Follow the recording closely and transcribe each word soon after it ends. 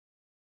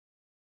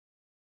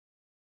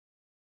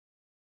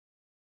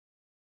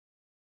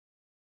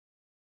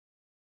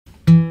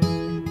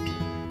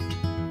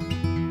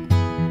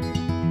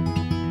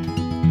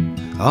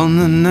On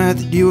the night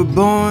that you were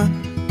born,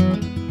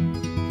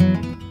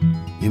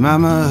 your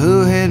mama,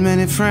 who had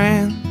many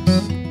friends,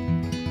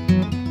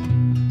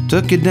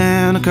 took you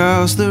down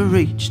across the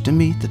reach to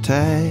meet the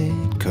tide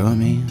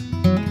come in.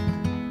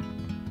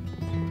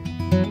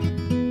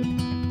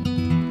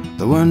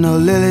 There were no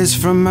lilies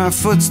from my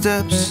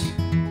footsteps,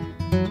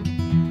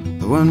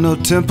 there were no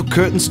temple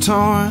curtains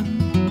torn.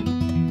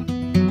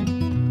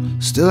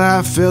 Still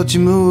I felt you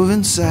move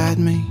inside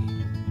me,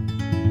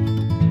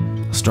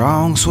 a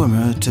strong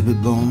swimmer to be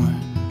born.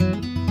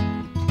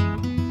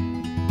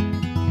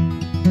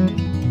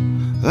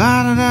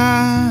 La da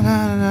da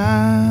da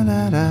da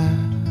da da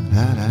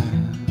da da.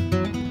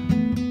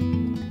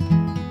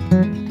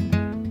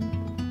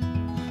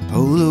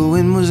 Oh, the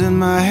wind was in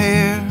my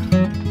hair,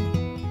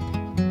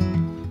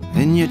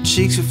 and your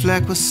cheeks were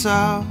flecked with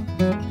salt.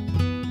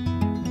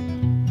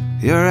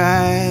 Your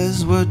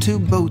eyes were two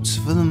boats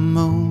for the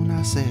moon.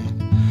 I said,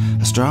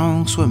 a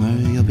strong swimmer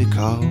you'll be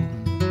called.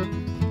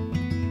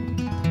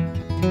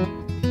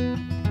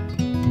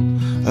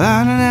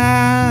 La da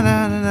da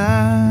da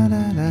da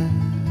da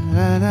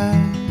da da.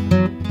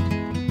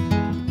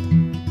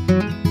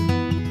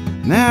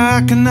 Now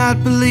I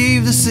cannot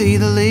believe to see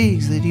the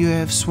leagues that you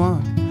have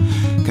swum.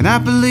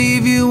 Cannot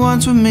believe you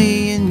once were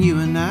me and you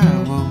and I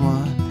were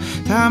one.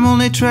 Time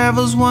only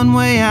travels one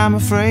way, I'm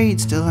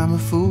afraid, still I'm a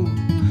fool.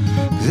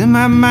 'Cause in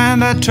my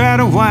mind I try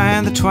to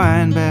wind the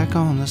twine back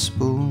on the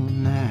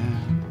spoon now.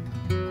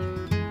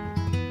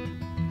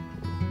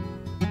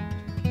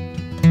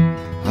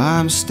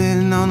 I'm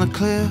standing on the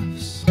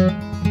cliffs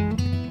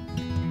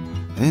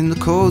in the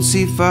cold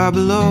sea far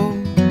below,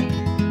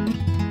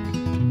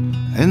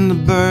 and the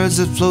birds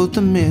that float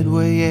the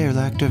midway air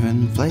like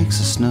driven flakes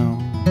of snow.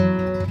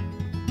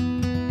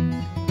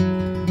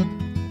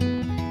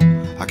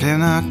 I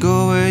cannot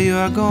go where you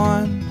are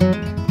going,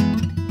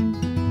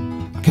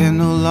 I can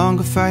no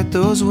longer fight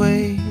those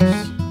waves.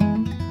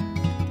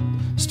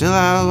 Still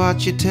I'll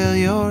watch you till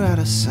you're out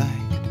of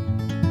sight,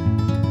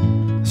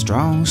 a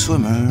strong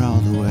swimmer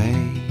all the way.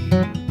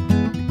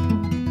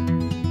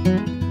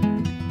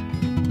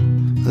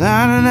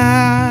 La da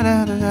da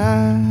da da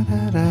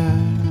da da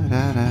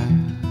da da.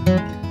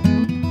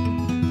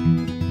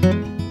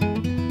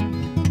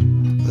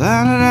 La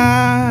da da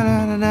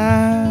da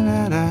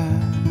da da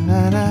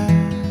da da.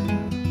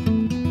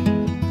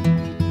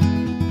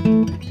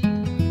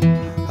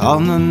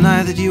 On the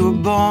night that you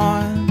were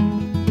born,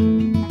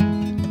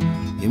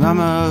 your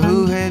mama,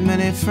 who had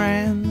many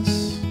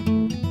friends,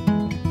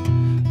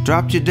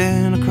 dropped you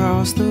down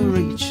across the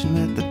reach and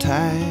let the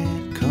tide